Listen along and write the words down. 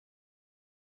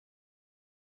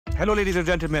Hello ladies and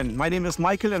gentlemen, my name is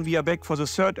Michael and we are back for the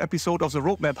third episode of the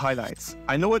roadmap highlights.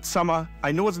 I know it's summer,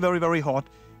 I know it's very hot,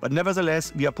 but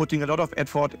nevertheless we are putting a lot of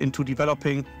effort into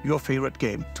developing your favorite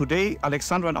game. Today,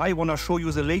 Alexandra and I want to show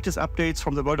you the latest updates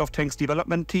from the World of Tanks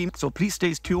development team, so please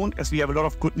stay tuned as we have a lot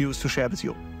of good news to share with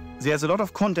you. There's a lot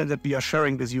of content that we are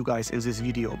sharing with you guys in this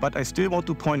video, but I still want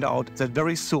to point out that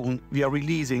very soon we are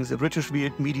releasing the British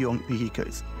medium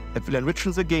vehicles that will enrich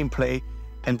the gameplay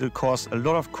and will cause a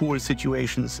lot of cool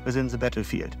situations within the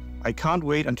battlefield. I can't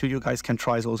wait until you guys can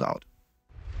try those out.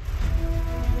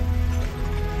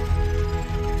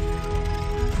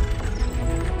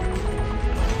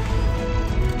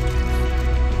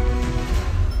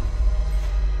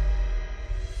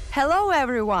 Hello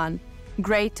everyone!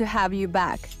 Great to have you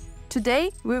back. Today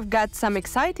we've got some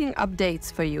exciting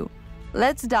updates for you.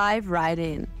 Let's dive right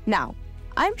in. Now,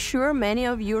 I'm sure many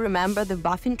of you remember the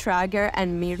Waffenträger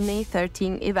and Mirny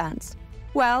 13 events.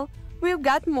 Well, we've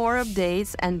got more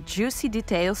updates and juicy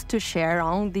details to share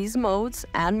on these modes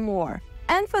and more.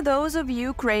 And for those of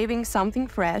you craving something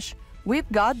fresh,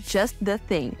 we've got just the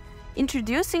thing.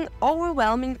 Introducing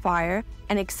Overwhelming Fire,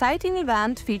 an exciting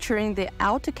event featuring the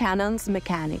Autocannon's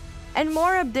mechanic. And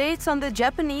more updates on the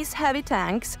Japanese heavy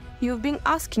tanks you've been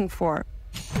asking for.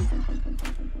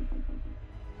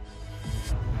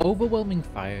 Overwhelming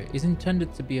Fire is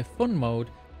intended to be a fun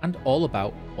mode and all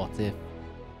about what if.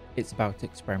 It's about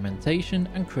experimentation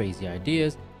and crazy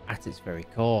ideas at its very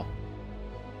core.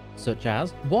 Such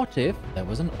as, what if there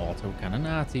was an autocannon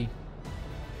arty?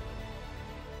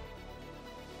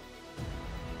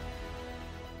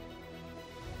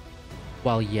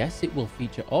 While yes, it will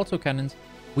feature autocannons,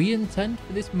 we intend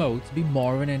for this mode to be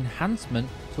more an enhancement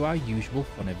to our usual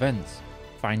fun events,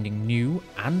 finding new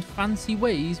and fancy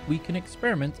ways we can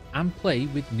experiment and play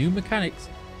with new mechanics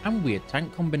and weird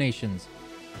tank combinations,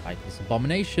 like this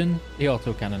abomination, the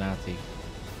autocannon arty.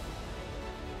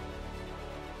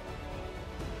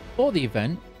 For the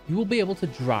event, you will be able to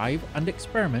drive and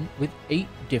experiment with 8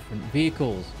 different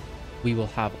vehicles. We will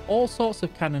have all sorts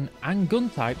of cannon and gun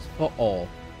types for all,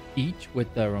 each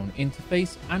with their own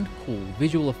interface and cool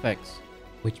visual effects.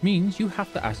 Which means you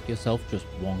have to ask yourself just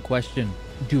one question: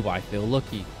 do I feel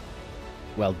lucky?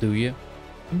 Well, do you?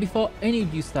 And before any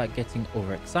of you start getting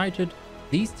overexcited,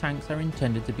 these tanks are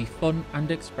intended to be fun and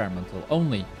experimental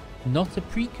only, not a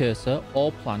precursor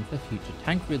or plan for future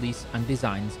tank release and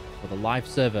designs for the live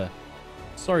server.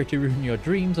 Sorry to ruin your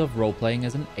dreams of roleplaying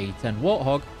as an A10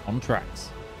 Warthog on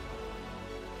tracks.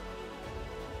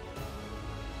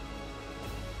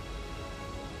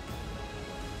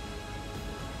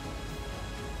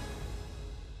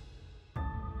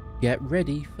 Get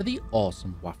ready for the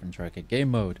awesome Waffenträger game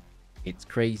mode. It's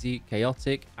crazy,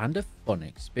 chaotic, and a fun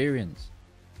experience.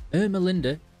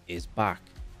 Ermelinda is back,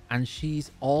 and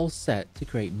she's all set to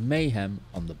create mayhem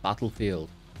on the battlefield.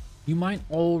 You might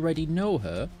already know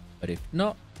her, but if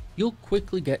not, you'll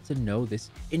quickly get to know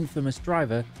this infamous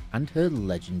driver and her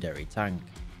legendary tank.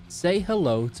 Say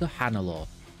hello to Hannelore,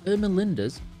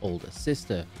 Ermelinda's older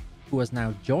sister, who has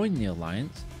now joined the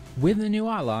Alliance. With a new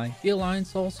ally, the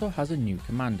Alliance also has a new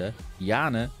commander,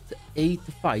 Jana, to aid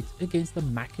the fight against the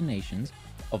machinations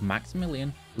of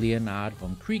Maximilian Leonhard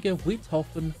von Krieger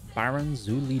Witthofen Baron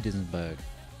zu Liedenberg.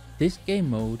 This game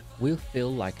mode will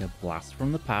feel like a blast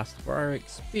from the past for our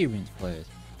experienced players,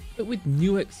 but with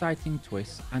new exciting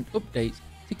twists and updates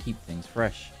to keep things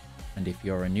fresh. And if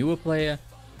you're a newer player,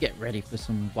 get ready for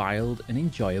some wild and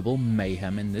enjoyable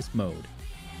mayhem in this mode.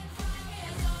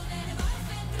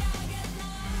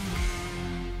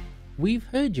 We've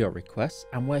heard your requests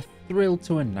and we're thrilled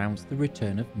to announce the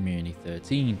return of Mirny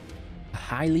 13, a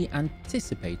highly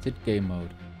anticipated game mode.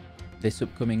 This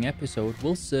upcoming episode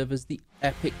will serve as the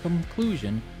epic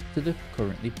conclusion to the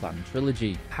currently planned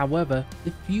trilogy. However,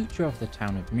 the future of the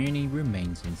town of Mirny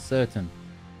remains uncertain.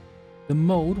 The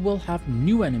mode will have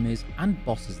new enemies and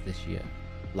bosses this year.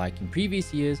 Like in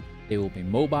previous years, they will be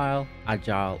mobile,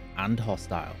 agile, and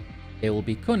hostile. They will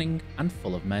be cunning and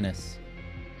full of menace.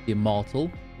 The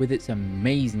Immortal, with its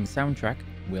amazing soundtrack,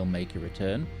 will make a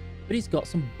return, but he's got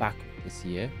some backup this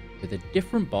year with a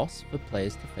different boss for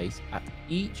players to face at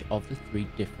each of the 3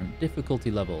 different difficulty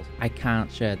levels. I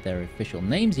can't share their official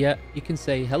names yet. You can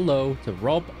say hello to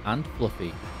Rob and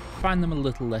Fluffy. Find them a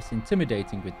little less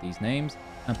intimidating with these names,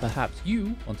 and perhaps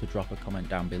you want to drop a comment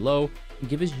down below and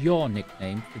give us your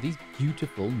nickname for these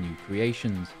beautiful new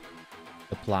creations.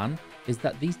 The plan is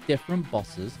that these different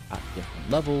bosses at different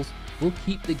levels will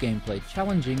keep the gameplay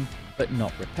challenging but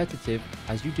not repetitive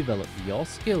as you develop your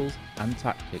skills and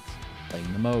tactics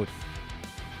playing the mode.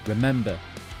 Remember,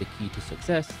 the key to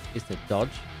success is to dodge,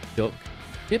 duck,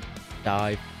 dip,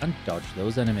 dive and dodge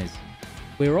those enemies.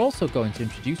 We're also going to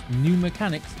introduce new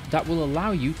mechanics that will allow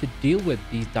you to deal with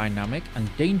these dynamic and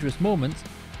dangerous moments,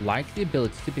 like the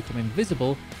ability to become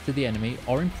invisible to the enemy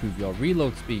or improve your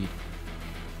reload speed.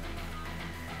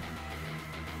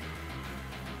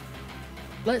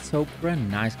 Let's hope for a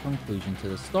nice conclusion to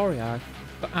the story arc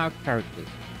for our characters.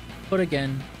 But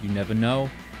again, you never know,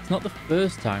 it's not the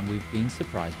first time we've been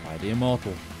surprised by the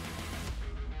Immortal.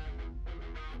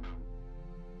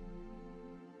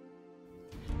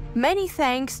 Many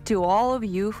thanks to all of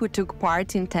you who took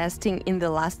part in testing in the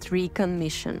last recon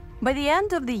mission. By the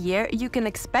end of the year, you can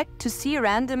expect to see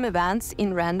random events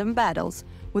in random battles,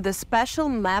 with a special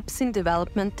Maps in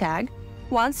Development tag,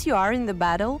 once you are in the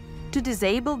battle, to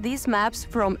disable these maps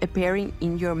from appearing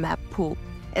in your map pool,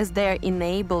 as they are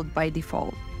enabled by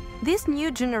default. This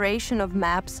new generation of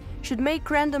maps should make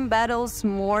random battles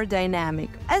more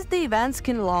dynamic, as the events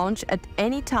can launch at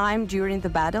any time during the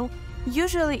battle,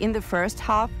 usually in the first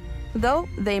half, though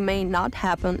they may not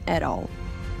happen at all.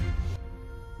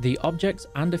 The objects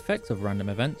and effects of random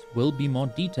events will be more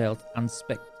detailed and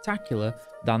spectacular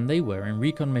than they were in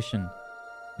Recon Mission.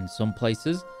 In some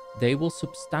places, they will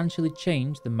substantially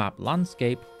change the map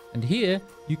landscape, and here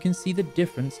you can see the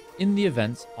difference in the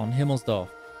events on Himmelsdorf.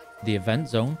 The event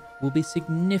zone will be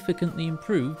significantly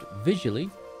improved visually,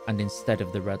 and instead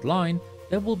of the red line,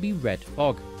 there will be red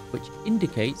fog, which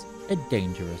indicates a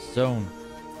dangerous zone.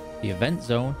 The event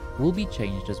zone will be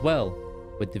changed as well,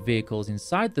 with the vehicles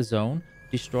inside the zone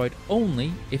destroyed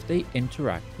only if they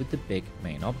interact with the big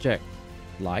main object,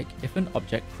 like if an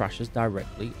object crashes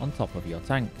directly on top of your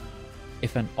tank.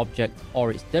 If an object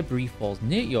or its debris falls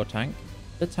near your tank,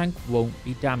 the tank won't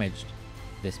be damaged.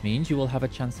 This means you will have a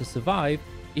chance to survive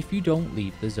if you don't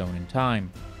leave the zone in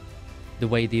time. The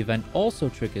way the event also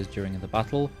triggers during the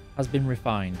battle has been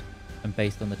refined, and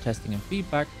based on the testing and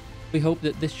feedback, we hope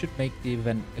that this should make the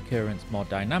event occurrence more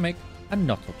dynamic and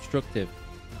not obstructive.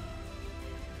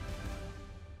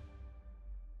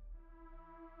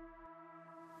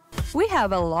 We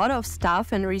have a lot of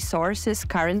staff and resources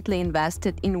currently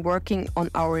invested in working on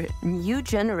our new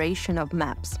generation of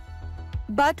maps.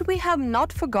 But we have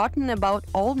not forgotten about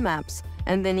old maps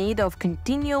and the need of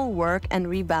continual work and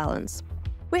rebalance.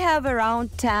 We have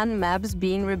around 10 maps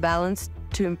being rebalanced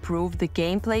to improve the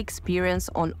gameplay experience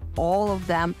on all of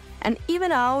them and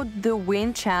even out the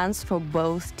win chance for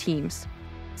both teams.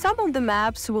 Some of the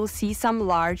maps will see some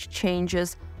large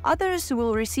changes, others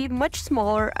will receive much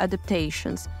smaller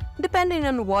adaptations, depending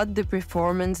on what the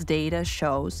performance data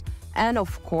shows, and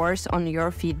of course on your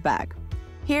feedback.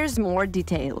 Here's more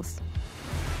details.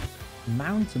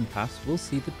 Mountain Pass will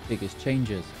see the biggest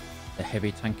changes. The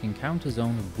heavy tank encounter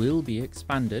zone will be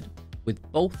expanded, with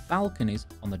both balconies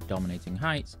on the dominating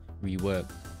heights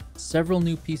reworked. Several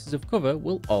new pieces of cover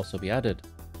will also be added.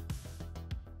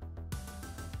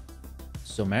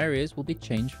 Some areas will be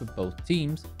changed for both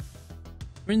teams.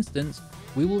 For instance,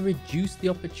 we will reduce the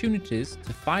opportunities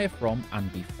to fire from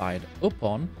and be fired up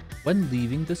on when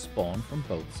leaving the spawn from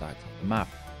both sides of the map.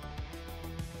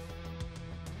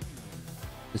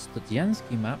 The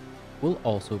Studyansky map will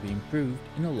also be improved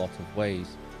in a lot of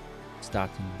ways,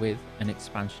 starting with an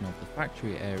expansion of the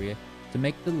factory area to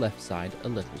make the left side a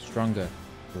little stronger,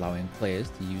 allowing players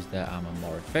to use their armor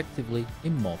more effectively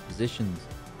in more positions.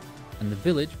 And the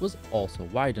village was also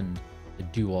widened. The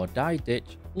do or die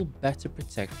ditch will better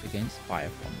protect against fire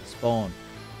from the spawn.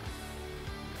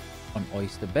 On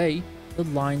Oyster Bay, the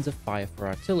lines of fire for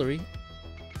artillery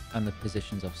and the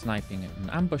positions of sniping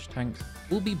and ambush tanks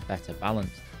will be better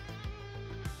balanced,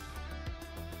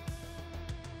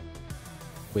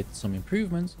 with some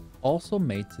improvements also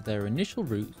made to their initial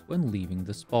routes when leaving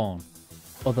the spawn.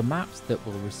 Other maps that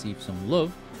will receive some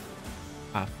love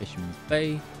are Fisherman's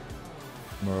Bay,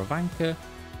 Murovanka,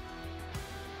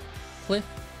 Cliff,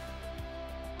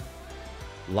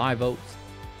 Live Oaks,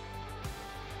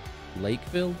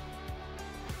 Lakeville,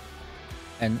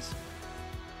 Ents,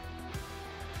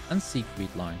 and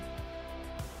Siegfried Line.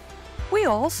 We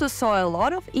also saw a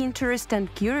lot of interest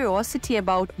and curiosity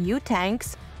about new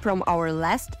tanks from our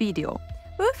last video.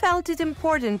 We felt it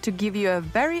important to give you a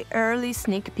very early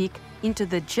sneak peek into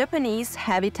the Japanese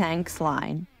heavy tanks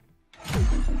line.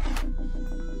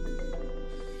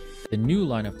 The new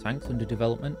line of tanks under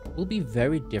development will be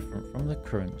very different from the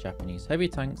current Japanese heavy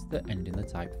tanks that end in the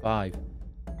Type 5.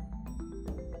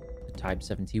 The Type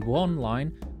 71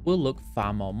 line will look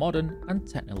far more modern and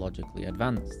technologically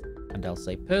advanced, and I'll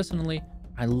say personally,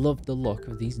 I love the look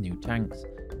of these new tanks,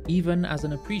 even as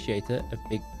an appreciator of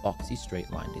big boxy straight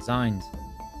line designs.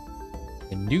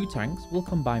 The new tanks will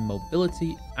combine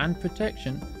mobility and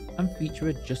protection and feature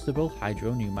adjustable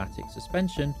hydro-pneumatic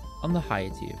suspension on the higher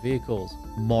tier vehicles.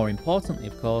 More importantly,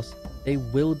 of course, they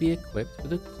will be equipped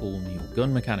with a cool new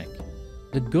gun mechanic.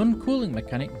 The gun cooling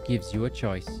mechanic gives you a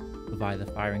choice of either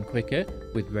firing quicker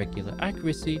with regular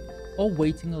accuracy or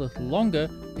waiting a little longer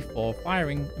before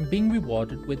firing and being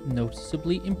rewarded with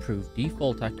noticeably improved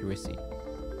default accuracy.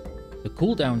 The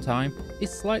cooldown time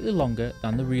is slightly longer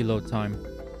than the reload time.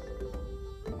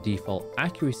 Default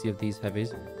accuracy of these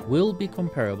heavies will be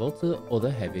comparable to other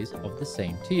heavies of the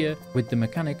same tier, with the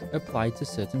mechanic applied to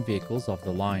certain vehicles of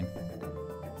the line.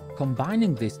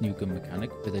 Combining this new gun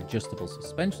mechanic with adjustable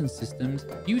suspension systems,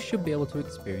 you should be able to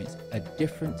experience a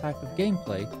different type of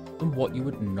gameplay than what you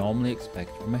would normally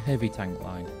expect from a heavy tank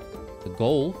line. The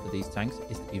goal for these tanks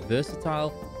is to be versatile,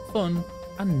 fun,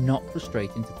 and not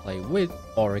frustrating to play with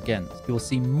or against. You will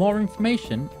see more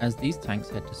information as these tanks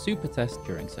head to Super Test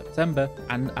during September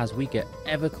and as we get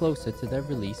ever closer to their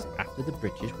release after the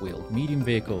British wheeled medium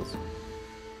vehicles.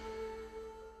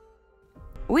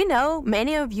 We know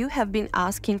many of you have been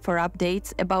asking for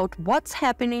updates about what's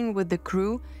happening with the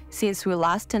crew since we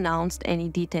last announced any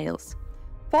details.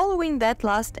 Following that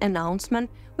last announcement,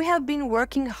 we have been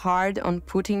working hard on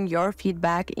putting your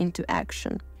feedback into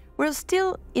action. We're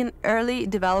still in early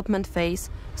development phase,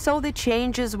 so the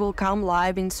changes will come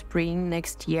live in spring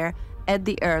next year at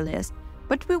the earliest,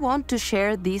 but we want to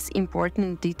share these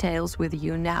important details with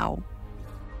you now.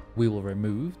 We will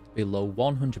remove below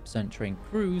 100% trained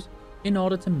crews in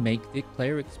order to make the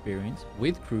player experience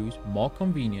with crews more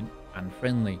convenient and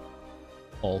friendly.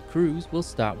 All crews will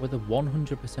start with a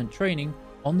 100% training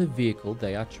on the vehicle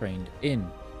they are trained in.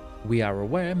 We are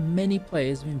aware many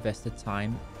players have invested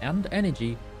time and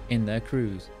energy in their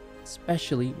crews,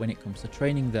 especially when it comes to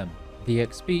training them. The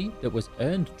XP that was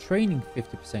earned training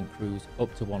 50% crews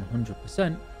up to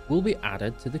 100% will be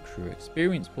added to the crew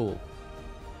experience pool.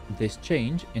 This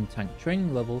change in tank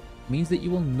training level means that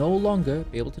you will no longer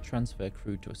be able to transfer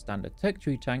crew to a standard tech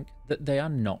tree tank that they are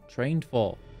not trained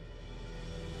for.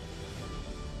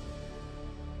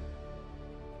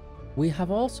 We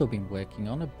have also been working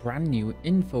on a brand new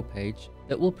info page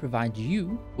that will provide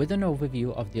you with an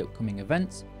overview of the upcoming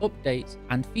events, updates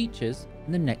and features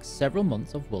in the next several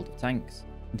months of World of Tanks.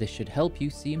 This should help you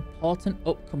see important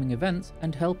upcoming events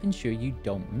and help ensure you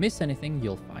don't miss anything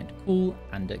you'll find cool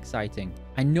and exciting.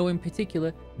 I know in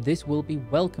particular this will be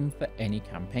welcome for any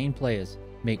campaign players.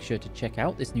 Make sure to check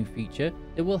out this new feature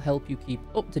that will help you keep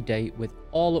up to date with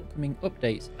all upcoming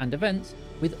updates and events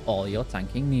with all your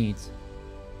tanking needs.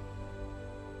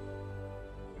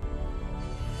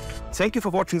 Thank you for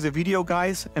watching the video,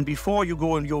 guys, and before you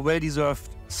go on your well-deserved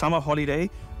summer holiday,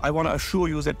 I want to assure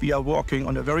you that we are working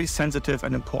on a very sensitive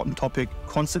and important topic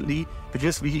constantly, which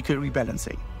is vehicle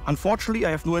rebalancing. Unfortunately,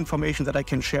 I have no information that I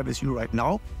can share with you right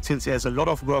now, since there's a lot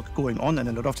of work going on and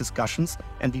a lot of discussions,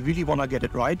 and we really want to get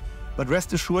it right. But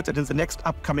rest assured that in the next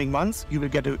upcoming months, you will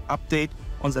get an update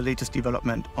on the latest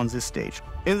development on this stage.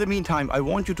 In the meantime, I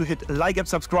want you to hit like and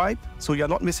subscribe, so you're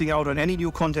not missing out on any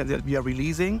new content that we are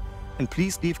releasing. And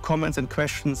please leave comments and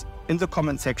questions in the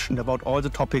comment section about all the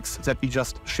topics that we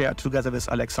just shared together with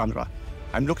Alexandra.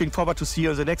 I'm looking forward to see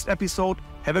you in the next episode.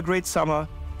 Have a great summer.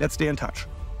 Let's stay in touch.